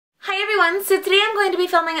everyone, so today I'm going to be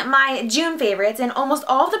filming my June favorites, and almost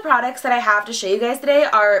all of the products that I have to show you guys today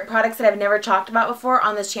are products that I've never talked about before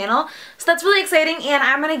on this channel, so that's really exciting and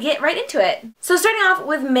I'm going to get right into it. So starting off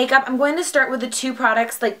with makeup, I'm going to start with the two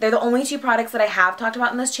products, like they're the only two products that I have talked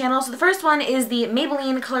about on this channel. So the first one is the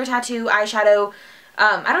Maybelline Color Tattoo Eyeshadow.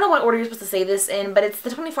 I don't know what order you're supposed to say this in, but it's the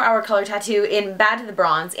 24-hour color tattoo in Bad to the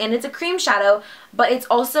Bronze, and it's a cream shadow, but it's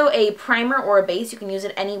also a primer or a base. You can use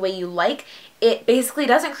it any way you like. It basically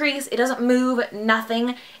doesn't crease, it doesn't move,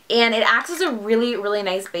 nothing, and it acts as a really, really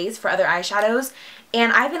nice base for other eyeshadows.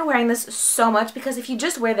 And I've been wearing this so much because if you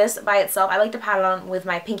just wear this by itself, I like to pat it on with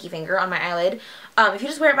my pinky finger on my eyelid. If you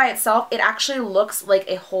just wear it by itself, it actually looks like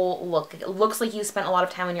a whole look. It looks like you spent a lot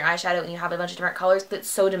of time on your eyeshadow and you have a bunch of different colors that's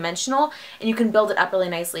so dimensional, and you can build it up really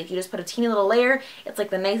nicely. If you just put a teeny little layer, it's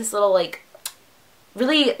like the nicest little, like,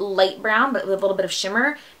 really light brown but with a little bit of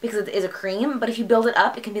shimmer because it is a cream, but if you build it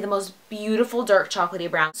up it can be the most beautiful dark chocolatey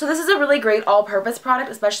brown. So this is a really great all-purpose product,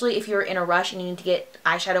 especially if you're in a rush and you need to get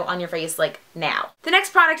eyeshadow on your face like now. The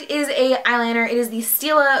next product is a eyeliner. It is the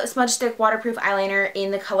Stila Smudge Stick Waterproof Eyeliner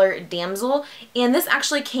in the color Damsel, and this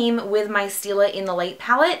actually came with my Stila in the light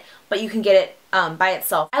palette, but you can get it by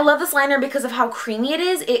itself. I love this liner because of how creamy it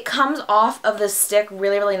is. It comes off of the stick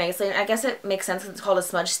really, really nicely, and I guess it makes sense because it's called a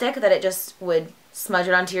smudge stick that it just would smudge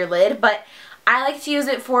it onto your lid, but I like to use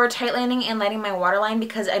it for tight landing and lighting my waterline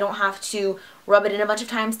because I don't have to rub it in a bunch of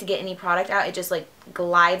times to get any product out. It just like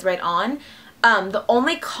glides right on. The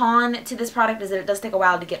only con to this product is that it does take a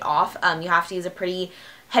while to get off. You have to use a pretty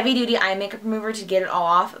heavy-duty eye makeup remover to get it all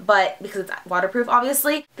off, but because it's waterproof,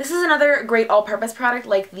 obviously. This is another great all-purpose product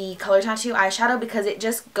like the Color Tattoo eyeshadow because it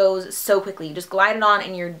just goes so quickly. You just glide it on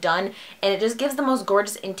and you're done, and it just gives the most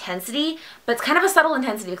gorgeous intensity, but it's kind of a subtle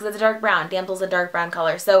intensity because it's a dark brown. Damsel's a dark brown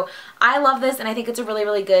color, so I love this, and I think it's a really,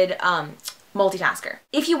 really good multitasker.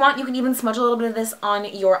 If you want, you can even smudge a little bit of this on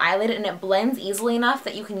your eyelid, and it blends easily enough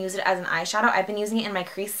that you can use it as an eyeshadow. I've been using it in my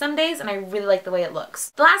crease some days and I really like the way it looks.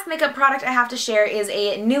 The last makeup product I have to share is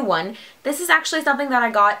a new one. This is actually something that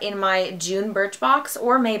I got in my June Birchbox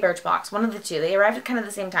or May Birchbox, one of the two. They arrived at kind of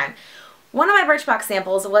the same time. One of my Birchbox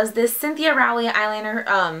samples was this Cynthia Rowley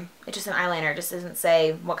eyeliner. It's just an eyeliner, it just doesn't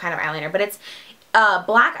say what kind of eyeliner, but it's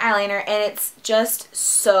black eyeliner, and it's just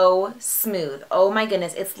so smooth. Oh my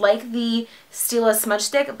goodness, it's like the Stila Smudge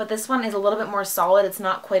Stick, but this one is a little bit more solid. It's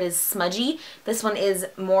not quite as smudgy. This one is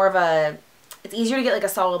more of a, it's easier to get like a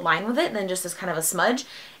solid line with it than just this kind of a smudge.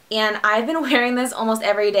 And I've been wearing this almost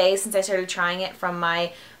every day since I started trying it from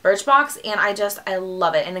my Birchbox, and I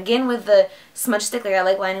love it. And again, with the smudge stick, like I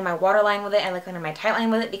like lining my waterline with it, I like lining my tight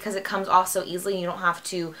line with it because it comes off so easily and you don't have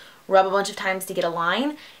to rub a bunch of times to get a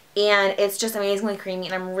line. And it's just amazingly creamy,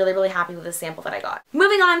 and I'm really, really happy with the sample that I got.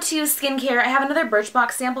 Moving on to skincare, I have another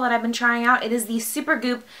Birchbox sample that I've been trying out. It is the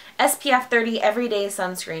Supergoop SPF 30 Everyday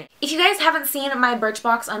Sunscreen. If you guys haven't seen my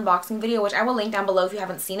Birchbox unboxing video, which I will link down below if you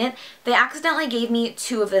haven't seen it, they accidentally gave me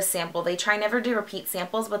two of this sample. They try never to repeat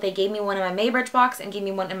samples, but they gave me one in my May Birchbox and gave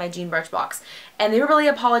me one in my June Birchbox. And they were really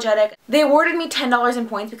apologetic. They awarded me $10 in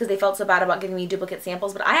points because they felt so bad about giving me duplicate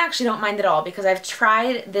samples, but I actually don't mind at all because I've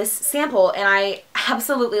tried this sample and I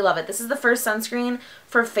absolutely love it. This is the first sunscreen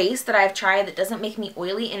for face that I've tried that doesn't make me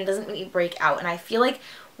oily and it doesn't make me break out. And I feel like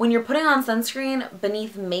when you're putting on sunscreen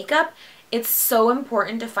beneath makeup, it's so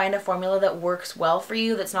important to find a formula that works well for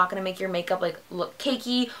you, that's not going to make your makeup like look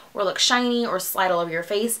cakey or look shiny or slide all over your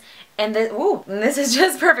face. And this, ooh, this is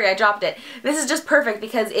just perfect. I dropped it. This is just perfect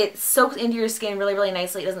because it soaks into your skin really, really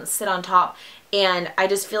nicely. It doesn't sit on top. And I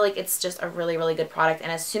just feel like it's just a really, really good product. And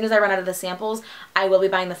as soon as I run out of the samples, I will be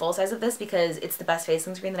buying the full size of this because it's the best face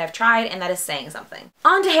sunscreen that I've tried, and that is saying something.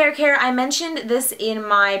 On to hair care. I mentioned this in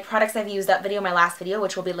my products I've used up video, my last video,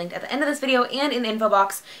 which will be linked at the end of this video and in the info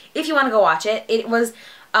box if you want to go watch it. It was,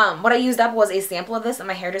 what I used up was a sample of this that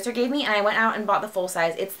my hairdresser gave me, and I went out and bought the full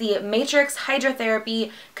size. It's the Matrix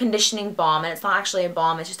Hydratherapie Conditioning Balm, and it's not actually a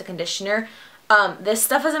balm, it's just a conditioner. This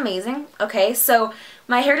stuff is amazing. Okay, so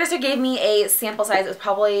my hairdresser gave me a sample size. It was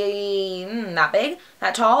probably that big,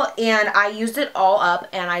 that tall, and I used it all up,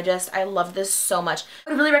 and I love this so much. I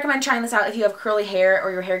would really recommend trying this out if you have curly hair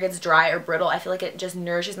or your hair gets dry or brittle. I feel like it just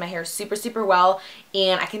nourishes my hair super, super well,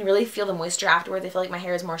 and I can really feel the moisture afterwards. I feel like my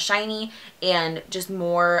hair is more shiny and just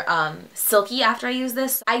more silky after I use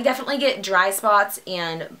this. I definitely get dry spots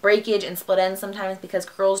and breakage and split ends sometimes because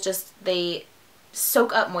curls just, they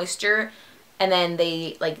soak up moisture and then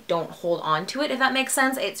they like don't hold on to it, if that makes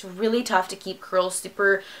sense. It's really tough to keep curls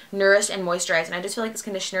super nourished and moisturized, and I just feel like this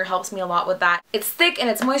conditioner helps me a lot with that. It's thick and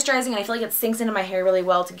it's moisturizing, and I feel like it sinks into my hair really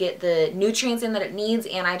well to get the nutrients in that it needs,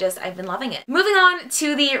 and I've been loving it. Moving on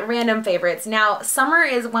to the random favorites. Now, summer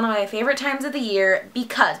is one of my favorite times of the year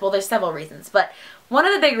because, well, there's several reasons, but one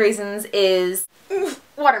of the big reasons is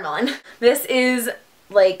watermelon. This is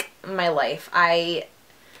like my life.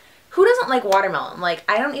 Who doesn't like watermelon? Like,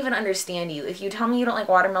 I don't even understand you. If you tell me you don't like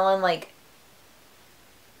watermelon, like,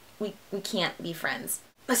 we can't be friends.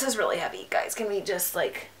 This is really heavy, guys. Can we just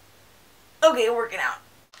like, okay, working out.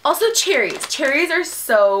 Also cherries. Cherries are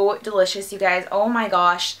so delicious, you guys. Oh my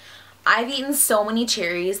gosh. I've eaten so many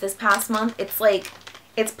cherries this past month. It's like,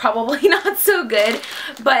 it's probably not so good,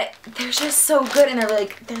 but they're just so good, and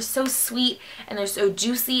they're so sweet, and they're so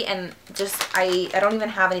juicy, and just, I don't even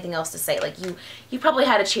have anything else to say. Like, you probably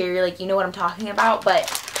had a cherry, like, you know what I'm talking about, but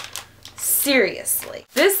seriously.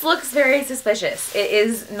 This looks very suspicious.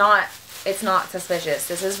 It's not suspicious.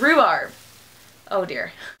 This is rhubarb. Oh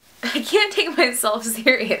dear. I can't take myself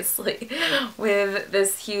seriously with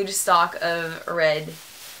this huge stalk of red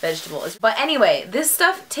vegetables. But anyway, this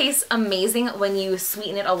stuff tastes amazing when you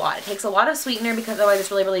sweeten it a lot. It takes a lot of sweetener because otherwise it's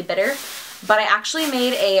really, really bitter. But I actually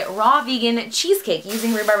made a raw vegan cheesecake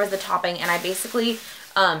using rhubarb as the topping, and I basically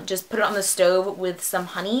just put it on the stove with some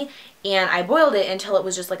honey, and I boiled it until it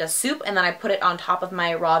was just like a soup, and then I put it on top of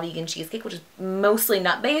my raw vegan cheesecake, which is mostly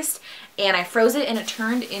nut based, and I froze it, and it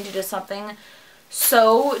turned into just something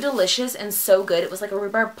so delicious and so good. It was like a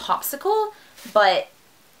rhubarb popsicle, but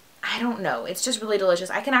I don't know. It's just really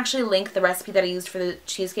delicious. I can actually link the recipe that I used for the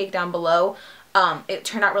cheesecake down below. It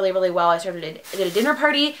turned out really, really well. I did a dinner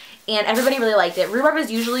party, and everybody really liked it. Rhubarb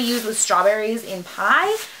is usually used with strawberries in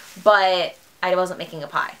pie, but I wasn't making a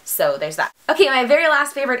pie, so there's that. Okay, my very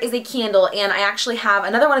last favorite is a candle, and I actually have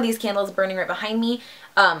another one of these candles burning right behind me.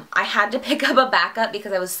 I had to pick up a backup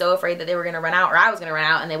because I was so afraid that they were going to run out, or I was going to run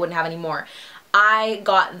out, and they wouldn't have any more. I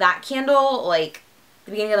got that candle like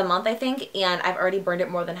the beginning of the month, I think, and I've already burned it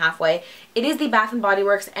more than halfway. It is the Bath & Body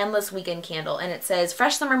Works Endless Weekend Candle, and it says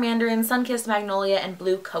Fresh Summer Mandarin, Sun-Kissed Magnolia, and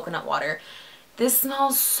Blue Coconut Water. This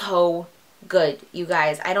smells so good, you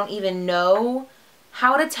guys. I don't even know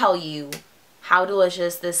how to tell you how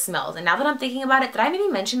delicious this smells. And now that I'm thinking about it, did I maybe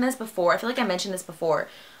mention this before? I feel like I mentioned this before.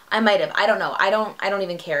 I might have. I don't know. I don't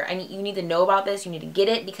even care. You need to know about this. You need to get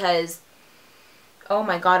it because, oh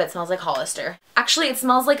my god, it smells like Hollister. Actually, it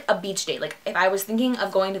smells like a beach day. Like, if I was thinking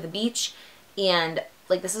of going to the beach, and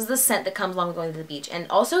like, this is the scent that comes along with going to the beach. And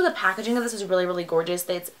also the packaging of this is really, really gorgeous.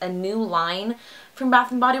 It's a new line from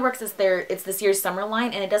Bath & Body Works. It's this year's summer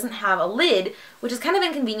line, and it doesn't have a lid, which is kind of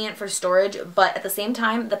inconvenient for storage, but at the same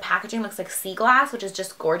time, the packaging looks like sea glass, which is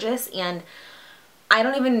just gorgeous. And I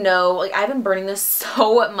don't even know, like, I've been burning this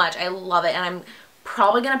so much. I love it, and I'm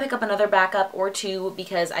probably going to pick up another backup or two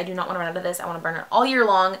because I do not want to run out of this. I want to burn it all year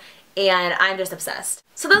long, and I'm just obsessed.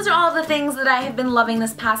 So those are all of the things that I have been loving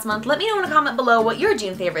this past month. Let me know in a comment below what your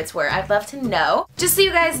June favorites were. I'd love to know. Just so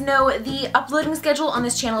you guys know, the uploading schedule on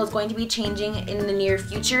this channel is going to be changing in the near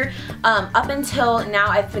future. Up until now,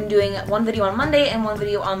 I've been doing one video on Monday and one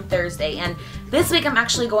video on Thursday, and this week I'm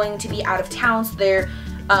actually going to be out of town, so there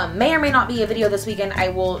may or may not be a video this weekend. I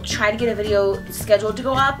will try to get a video scheduled to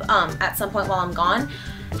go up at some point while I'm gone.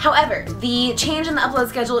 However, the change in the upload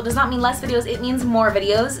schedule does not mean less videos, it means more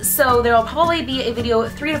videos. So there will probably be a video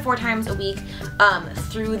 3 to 4 times a week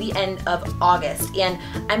through the end of August. And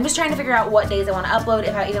I'm just trying to figure out what days I want to upload,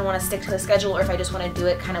 if I even want to stick to the schedule or if I just want to do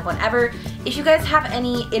it kind of whenever. If you guys have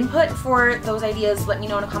any input for those ideas, let me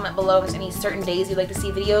know in a comment below if there's any certain days you'd like to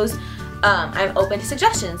see videos. I'm open to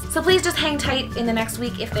suggestions. So please just hang tight in the next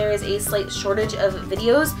week if there is a slight shortage of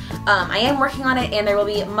videos. I am working on it, and there will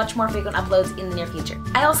be much more frequent uploads in the near future.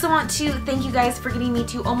 I also want to thank you guys for getting me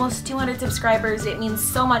to almost 200 subscribers. It means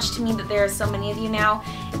so much to me that there are so many of you now,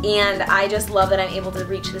 and I just love that I'm able to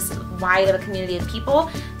reach this wide of a community of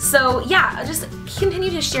people. So yeah, just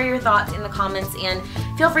continue to share your thoughts in the comments, and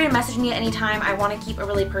feel free to message me at any time. I want to keep a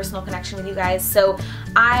really personal connection with you guys. So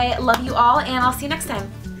I love you all, and I'll see you next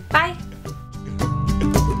time. Bye!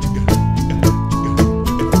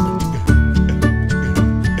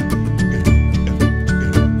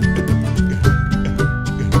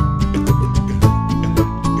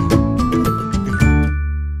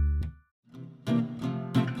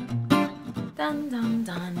 Dun dun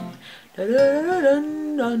dun. Dun dun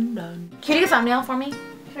dun dun dun. Can you take a thumbnail for me?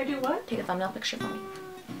 Can I do what? Take a thumbnail picture for me.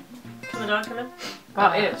 Can the dog come in?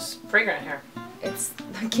 Wow, it is fragrant here. It's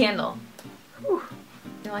the candle. Whew.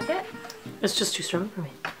 You like it? It's just too strong for me.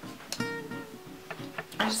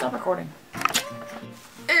 I just stopped recording.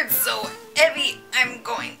 It's so heavy. I'm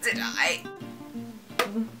going to die.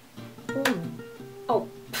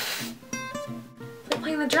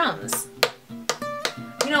 drums.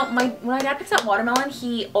 You know, when my dad picks up watermelon,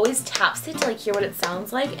 he always taps it to like hear what it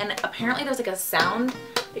sounds like, and apparently there's like a sound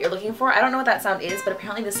that you're looking for. I don't know what that sound is, but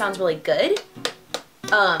apparently this sounds really good.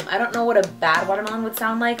 I don't know what a bad watermelon would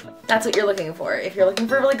sound like. That's what you're looking for. If you're looking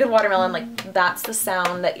for a really good watermelon, like that's the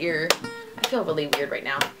sound that you're... I feel really weird right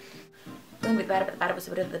now.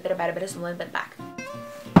 Back.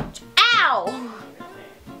 Ow!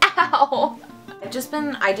 Ow! I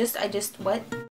just, what?